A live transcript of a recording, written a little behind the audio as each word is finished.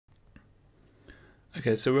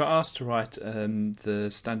Okay, so we're asked to write the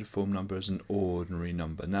standard form number as an ordinary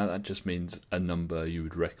number. Now that just means a number you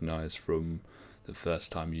would recognise from the first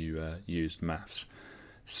time you used maths.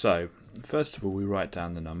 So first of all we write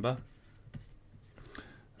down the number,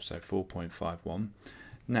 so 4.51.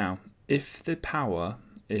 Now if the power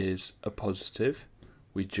is a positive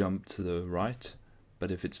we jump to the right,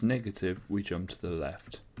 but if it's negative we jump to the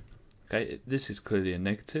left. Okay, this is clearly a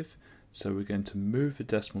negative, so we're going to move the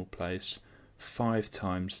decimal place 5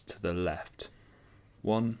 times to the left.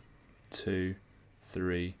 1, 2,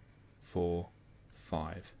 3, 4,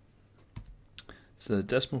 5. So the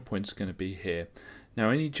decimal point is going to be here.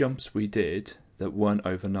 Now any jumps we did that weren't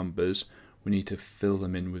over numbers, we need to fill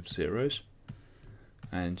them in with zeros.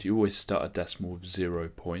 And you always start a decimal with 0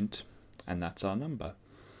 point, and that's our number.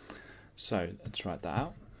 So let's write that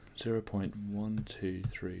out.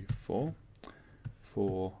 0.1234,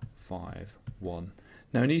 4, 5, 1.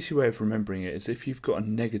 Now an easy way of remembering it is if you've got a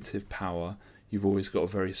negative power, you've always got a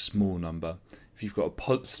very small number. If you've got a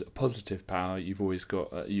positive power, you've always got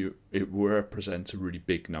it represents a really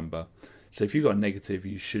big number. So if you've got a negative,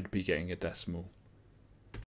 you should be getting a decimal.